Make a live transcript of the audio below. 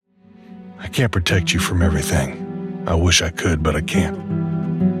I can't protect you from everything. I wish I could, but I can't.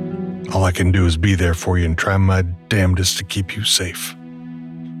 All I can do is be there for you and try my damnedest to keep you safe.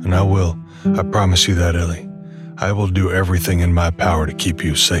 And I will. I promise you that, Ellie. I will do everything in my power to keep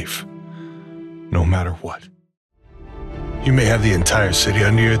you safe. No matter what. You may have the entire city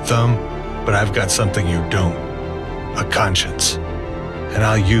under your thumb, but I've got something you don't. A conscience. And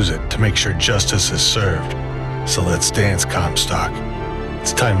I'll use it to make sure justice is served. So let's dance, Comstock.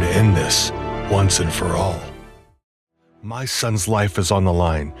 It's time to end this, once and for all. My son's life is on the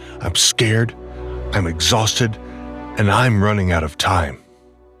line. I'm scared, I'm exhausted, and I'm running out of time.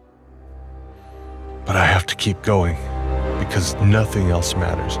 But I have to keep going, because nothing else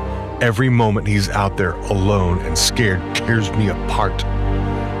matters. Every moment he's out there alone and scared tears me apart.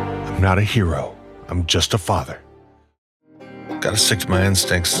 I'm not a hero, I'm just a father. Gotta stick to my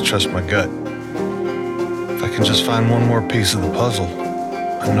instincts, trust my gut. If I can just find one more piece of the puzzle,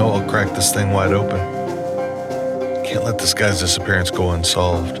 I know I'll crack this thing wide open. Can't let this guy's disappearance go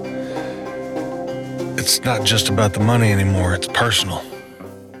unsolved. It's not just about the money anymore, it's personal.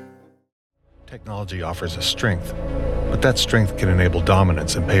 Technology offers us strength, but that strength can enable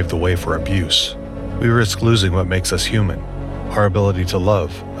dominance and pave the way for abuse. We risk losing what makes us human, our ability to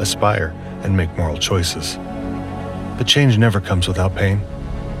love, aspire, and make moral choices. But change never comes without pain.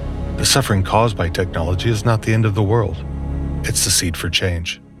 The suffering caused by technology is not the end of the world. It's the seed for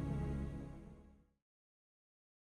change.